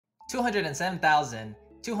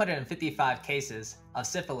207,255 cases of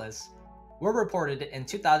syphilis were reported in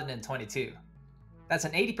 2022. That's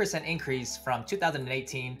an 80% increase from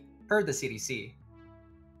 2018 per the CDC.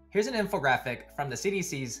 Here's an infographic from the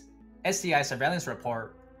CDC's STI surveillance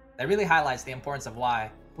report that really highlights the importance of why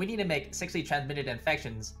we need to make sexually transmitted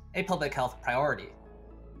infections a public health priority.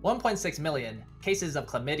 1.6 million cases of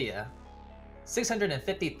chlamydia,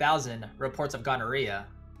 650,000 reports of gonorrhea,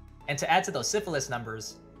 and to add to those syphilis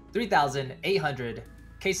numbers, 3,800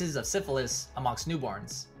 cases of syphilis amongst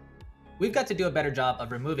newborns. We've got to do a better job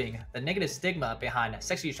of removing the negative stigma behind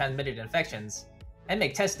sexually transmitted infections and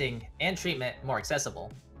make testing and treatment more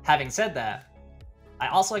accessible. Having said that, I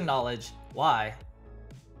also acknowledge why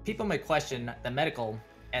people may question the medical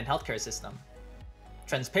and healthcare system.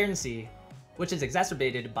 Transparency, which is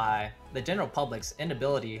exacerbated by the general public's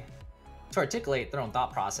inability to articulate their own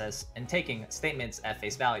thought process and taking statements at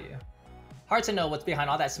face value. Hard to know what's behind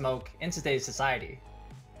all that smoke in today's society.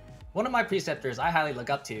 One of my preceptors I highly look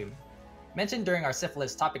up to mentioned during our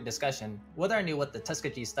syphilis topic discussion whether I knew what the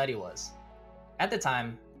Tuskegee study was. At the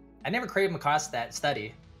time, I never came across that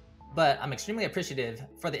study, but I'm extremely appreciative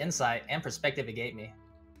for the insight and perspective it gave me.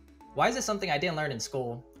 Why is this something I didn't learn in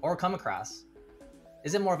school or come across?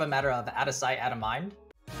 Is it more of a matter of out of sight, out of mind?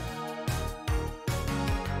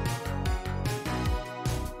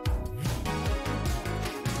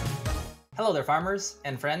 Hello there, farmers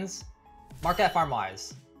and friends. Mark at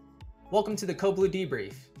FarmWise. Welcome to the Co-Blue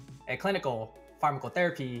Debrief, a clinical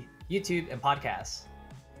pharmacotherapy YouTube and podcast.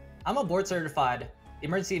 I'm a board-certified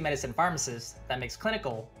emergency medicine pharmacist that makes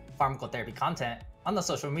clinical pharmacotherapy content on the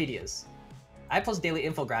social medias. I post daily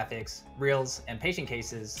infographics, reels, and patient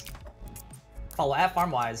cases. Follow at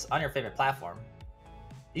FarmWise on your favorite platform.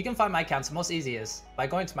 You can find my accounts most easiest by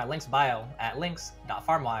going to my links bio at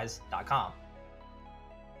links.farmwise.com.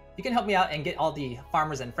 You can help me out and get all the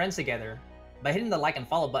farmers and friends together by hitting the like and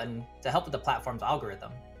follow button to help with the platform's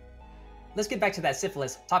algorithm. Let's get back to that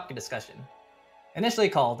syphilis topic discussion. Initially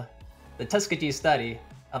called the Tuskegee study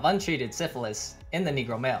of untreated syphilis in the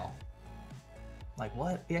Negro male. Like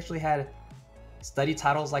what? We actually had study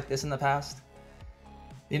titles like this in the past?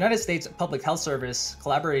 The United States Public Health Service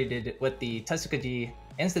collaborated with the Tuskegee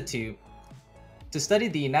Institute to study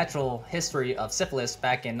the natural history of syphilis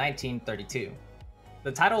back in 1932.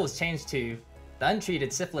 The title was changed to The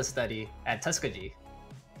Untreated Syphilis Study at Tuskegee.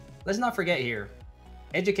 Let's not forget here,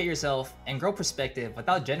 educate yourself and grow perspective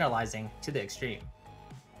without generalizing to the extreme.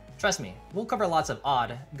 Trust me, we'll cover lots of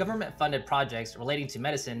odd, government-funded projects relating to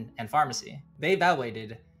medicine and pharmacy. They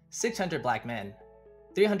evaluated 600 black men,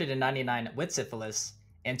 399 with syphilis,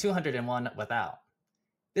 and 201 without.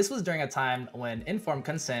 This was during a time when informed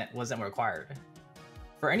consent wasn't required.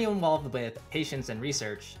 For anyone involved with patients and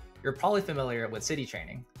research, you're probably familiar with city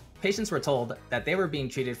training. Patients were told that they were being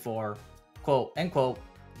treated for, quote unquote,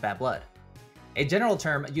 bad blood, a general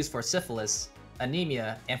term used for syphilis,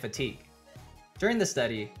 anemia, and fatigue. During the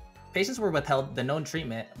study, patients were withheld the known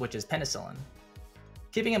treatment, which is penicillin.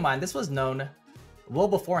 Keeping in mind this was known well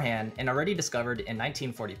beforehand and already discovered in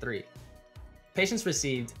 1943. Patients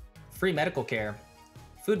received free medical care,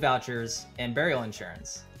 food vouchers, and burial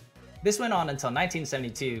insurance. This went on until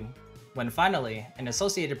 1972, when finally an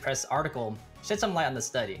Associated Press article shed some light on the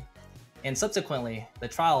study, and subsequently the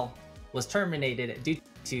trial was terminated due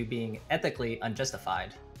to being ethically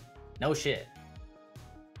unjustified. No shit.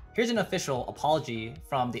 Here's an official apology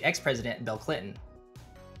from the ex-president Bill Clinton.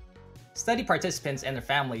 Study participants and their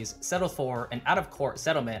families settled for an out-of-court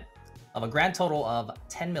settlement of a grand total of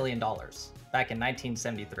 $10 million back in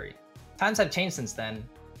 1973. Times have changed since then,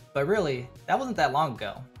 but really, that wasn't that long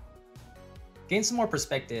ago. Gain some more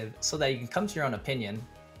perspective so that you can come to your own opinion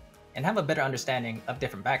and have a better understanding of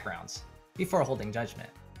different backgrounds before holding judgment.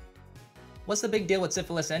 What's the big deal with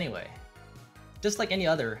syphilis anyway? Just like any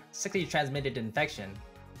other sexually transmitted infection,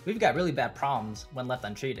 we've got really bad problems when left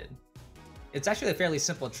untreated. It's actually a fairly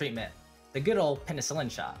simple treatment, the good old penicillin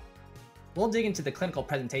shot. We'll dig into the clinical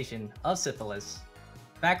presentation of syphilis,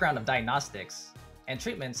 background of diagnostics, and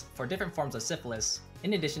treatments for different forms of syphilis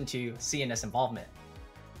in addition to CNS involvement.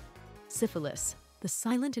 Syphilis, the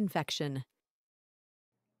silent infection.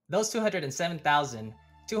 Those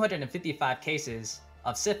 207,255 cases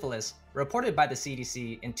of syphilis reported by the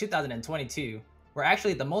CDC in 2022 were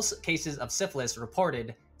actually the most cases of syphilis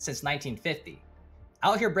reported since 1950.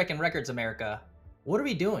 Out here breaking records, America. What are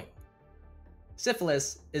we doing?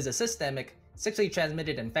 Syphilis is a systemic, sexually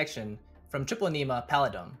transmitted infection from Treponema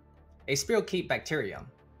pallidum, a spirochete bacterium.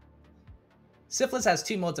 Syphilis has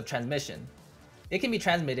two modes of transmission. It can be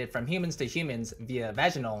transmitted from humans to humans via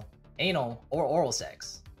vaginal, anal, or oral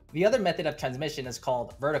sex. The other method of transmission is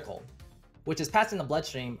called vertical. which is passed in the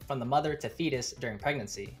bloodstream from the mother to fetus during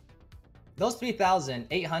pregnancy. Those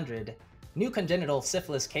 3,800 new congenital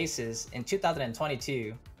syphilis cases in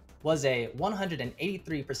 2022 was a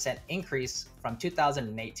 183% increase from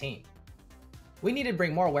 2018. We need to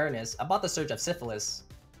bring more awareness about the surge of syphilis,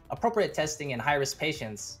 appropriate testing in high-risk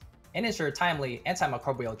patients, and ensure timely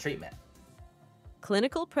antimicrobial treatment.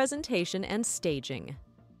 Clinical presentation and staging.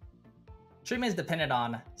 Treatment is dependent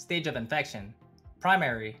on stage of infection,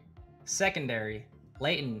 primary, secondary,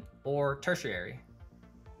 latent, or tertiary.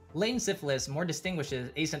 Latent syphilis more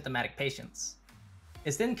distinguishes asymptomatic patients.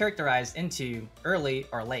 It's then characterized into early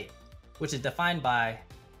or late, which is defined by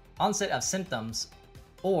onset of symptoms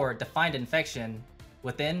or defined infection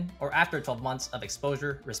within or after 12 months of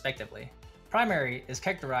exposure, respectively. Primary is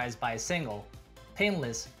characterized by a single,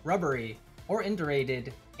 painless, rubbery, or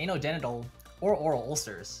indurated anogenital or oral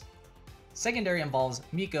ulcers. Secondary involves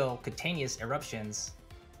mucocutaneous eruptions,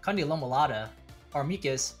 condylomata, or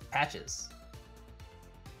mucus patches.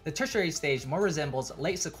 The tertiary stage more resembles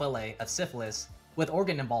late sequelae of syphilis with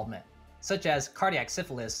organ involvement, such as cardiac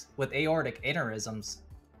syphilis with aortic aneurysms,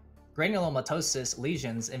 granulomatosis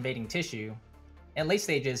lesions invading tissue, and late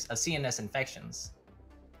stages of CNS infections.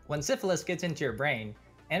 When syphilis gets into your brain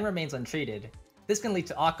and remains untreated, this can lead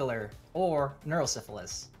to ocular or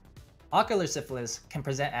neurosyphilis. Ocular syphilis can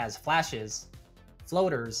present as flashes,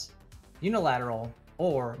 floaters, unilateral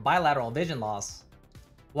or bilateral vision loss,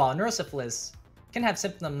 while neurosyphilis can have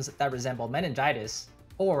symptoms that resemble meningitis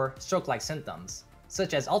or stroke-like symptoms,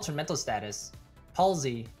 such as altered mental status,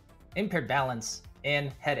 palsy, impaired balance,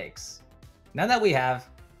 and headaches. Now that we have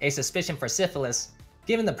a suspicion for syphilis,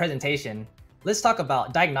 given the presentation, let's talk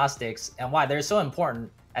about diagnostics and why they're so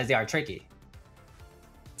important as they are tricky.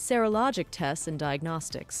 Serologic tests and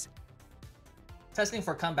diagnostics. Testing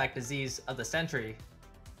for comeback disease of the century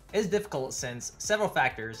is difficult since several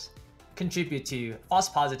factors contribute to false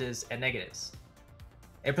positives and negatives.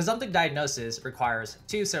 A presumptive diagnosis requires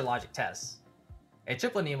two serologic tests, a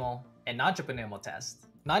treponemal and non-treponemal test.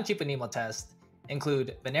 Non-treponemal tests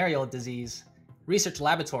include venereal disease, research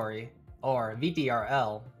laboratory, or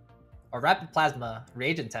VDRL, or rapid plasma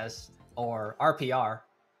reagent test, or RPR,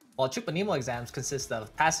 while treponemal exams consist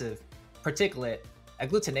of passive, particulate,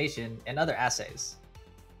 agglutination, and other assays.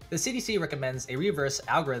 The CDC recommends a reverse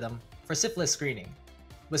algorithm for syphilis screening,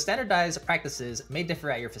 but standardized practices may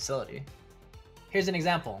differ at your facility. Here's an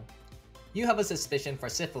example. You have a suspicion for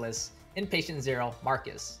syphilis in patient 0,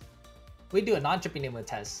 Marcus. We do a non-treponemal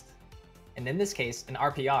test, and in this case, an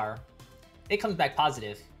RPR. It comes back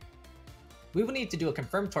positive. We will need to do a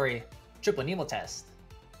confirmatory treponemal test.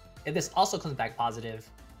 If this also comes back positive,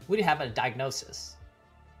 we have a diagnosis.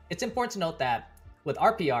 It's important to note that with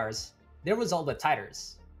RPRs, they result with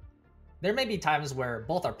titers. There may be times where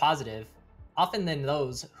both are positive, often in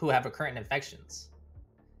those who have recurrent infections.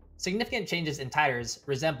 Significant changes in titers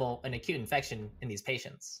resemble an acute infection in these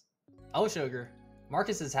patients. Oh sugar,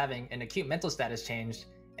 Marcus is having an acute mental status change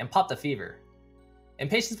and popped a fever. In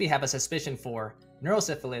patients we have a suspicion for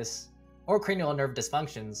neurosyphilis or cranial nerve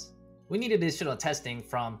dysfunctions, we need additional testing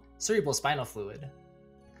from cerebrospinal fluid.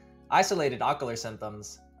 Isolated ocular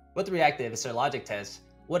symptoms with reactive serologic tests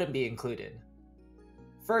wouldn't be included.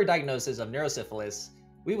 For a diagnosis of neurosyphilis,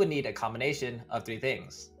 we would need a combination of three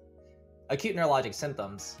things: acute neurologic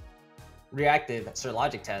symptoms, reactive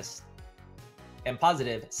serologic tests, and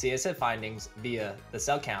positive CSF findings via the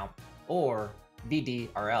cell count, or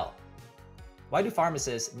VDRL. Why do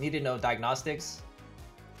pharmacists need to know diagnostics?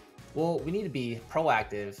 Well, we need to be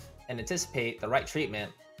proactive and anticipate the right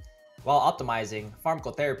treatment while optimizing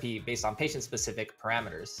pharmacotherapy based on patient-specific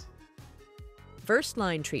parameters.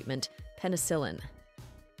 First-line treatment, penicillin.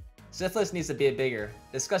 Syphilis needs to be a bigger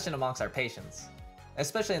discussion amongst our patients,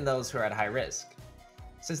 especially in those who are at high risk,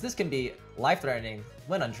 since this can be life-threatening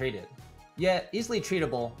when untreated, yet easily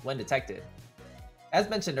treatable when detected. As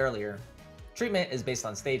mentioned earlier, treatment is based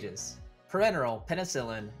on stages. Parenteral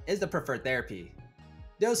penicillin is the preferred therapy.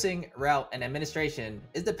 Dosing, route, and administration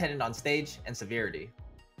is dependent on stage and severity.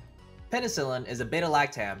 Penicillin is a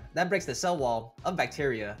beta-lactam that breaks the cell wall of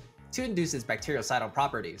bacteria to induce its bactericidal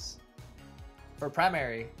properties. For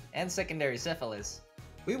primary and secondary syphilis,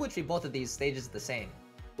 we would treat both of these stages the same,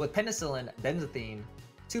 with penicillin benzathine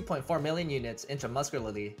 2.4 million units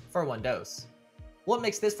intramuscularly for one dose. What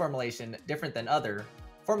makes this formulation different than other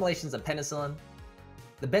formulations of penicillin?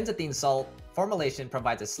 The benzathine salt formulation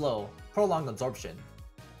provides a slow, prolonged absorption.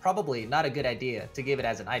 Probably not a good idea to give it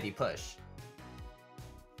as an IV push.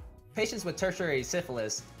 Patients with tertiary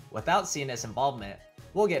syphilis without CNS involvement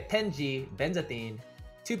will get Pen-G benzathine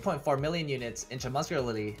 2.4 million units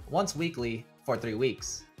intramuscularly once weekly for 3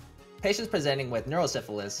 weeks. Patients presenting with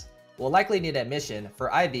neurosyphilis will likely need admission for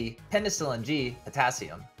IV penicillin G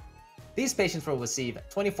potassium. These patients will receive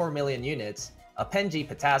 24 million units of Pen G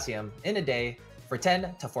potassium in a day for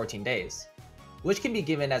 10 to 14 days, which can be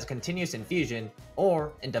given as a continuous infusion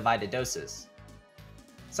or in divided doses.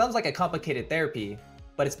 Sounds like a complicated therapy,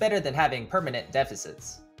 but it's better than having permanent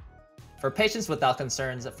deficits. For patients without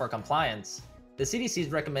concerns for compliance, the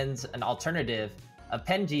CDC recommends an alternative of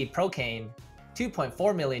Pen G Procaine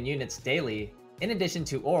 2.4 million units daily, in addition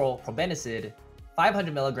to oral probenecid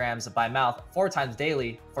 500 milligrams by mouth 4 times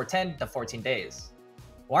daily for 10 to 14 days.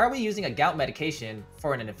 Why are we using a gout medication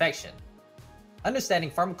for an infection? Understanding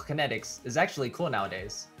pharmacokinetics is actually cool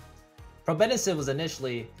nowadays. Probenecid was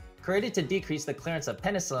initially created to decrease the clearance of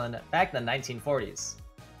penicillin back in the 1940s.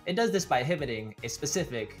 It does this by inhibiting a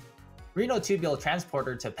specific renotubule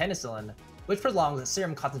transporter to penicillin, which prolongs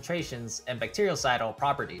serum concentrations and bactericidal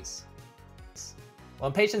properties.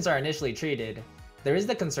 When patients are initially treated, there is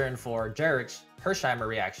the concern for Jarisch-Hersheimer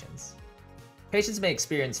reactions. Patients may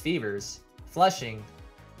experience fevers, flushing,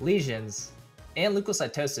 lesions, and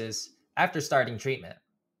leukocytosis after starting treatment.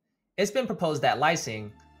 It's been proposed that lysine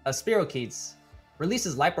of spirochetes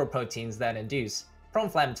releases lipoproteins that induce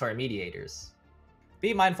pro-inflammatory mediators.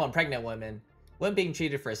 Be mindful in pregnant women when being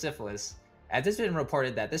treated for syphilis, as it's been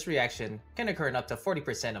reported that this reaction can occur in up to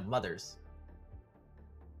 40% of mothers.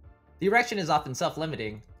 The reaction is often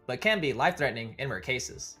self-limiting, but can be life-threatening in rare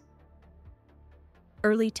cases.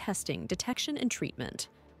 Early testing, detection, and treatment.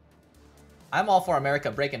 I'm all for America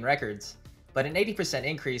breaking records, but an 80%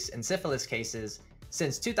 increase in syphilis cases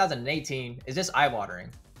since 2018 is just eye-watering,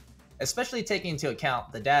 especially taking into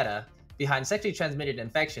account the data behind sexually transmitted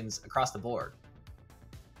infections across the board.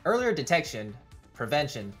 Earlier detection,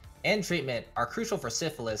 prevention, and treatment are crucial for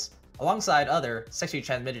syphilis alongside other sexually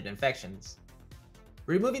transmitted infections.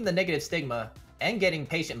 Removing the negative stigma and getting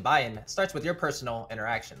patient buy-in starts with your personal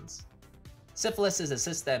interactions. Syphilis is a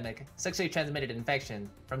systemic, sexually transmitted infection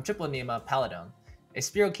from Treponema pallidum, a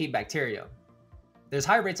spirochete bacterium. There's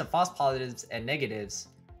high rates of false positives and negatives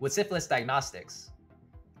with syphilis diagnostics.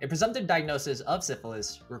 A presumptive diagnosis of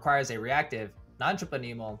syphilis requires a reactive,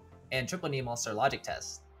 non-treponemal, and treponemal serologic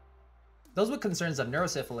test. Those with concerns of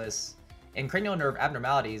neurosyphilis and cranial nerve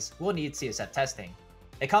abnormalities will need CSF testing.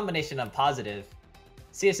 A combination of positive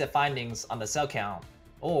CSF findings on the cell count,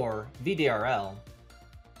 or VDRL,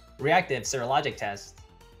 reactive serologic test,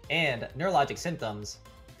 and neurologic symptoms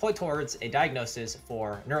point towards a diagnosis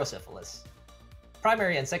for neurosyphilis.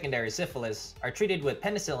 Primary and secondary syphilis are treated with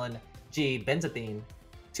penicillin G benzathine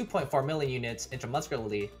 2.4 million units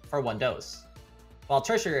intramuscularly for 1 dose, while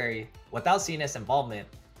tertiary, without CNS involvement,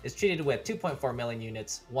 is treated with 2.4 million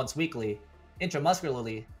units once weekly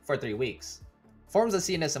intramuscularly for 3 weeks. Forms of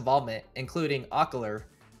CNS involvement, including ocular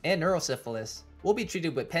and neurosyphilis, will be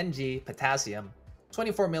treated with Pen G potassium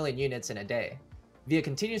 24 million units in a day, via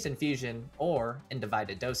continuous infusion or in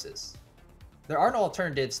divided doses. There are no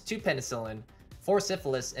alternatives to penicillin for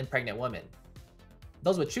syphilis in pregnant women.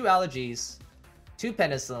 Those with true allergies to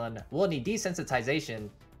penicillin will need desensitization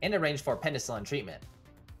and arrange for penicillin treatment.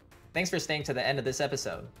 Thanks for staying to the end of this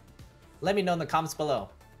episode. Let me know in the comments below,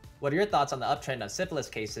 what are your thoughts on the uptrend of syphilis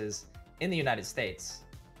cases in the United States?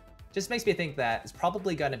 Just makes me think that it's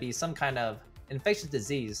probably going to be some kind of infectious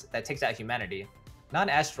disease that takes out humanity, not an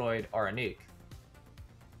asteroid or a nuke.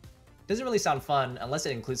 Doesn't really sound fun unless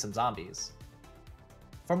it includes some zombies.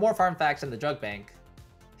 For more farm facts in the drug bank,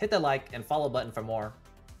 hit the like and follow button for more.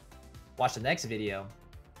 Watch the next video,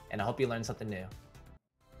 and I hope you learned something new.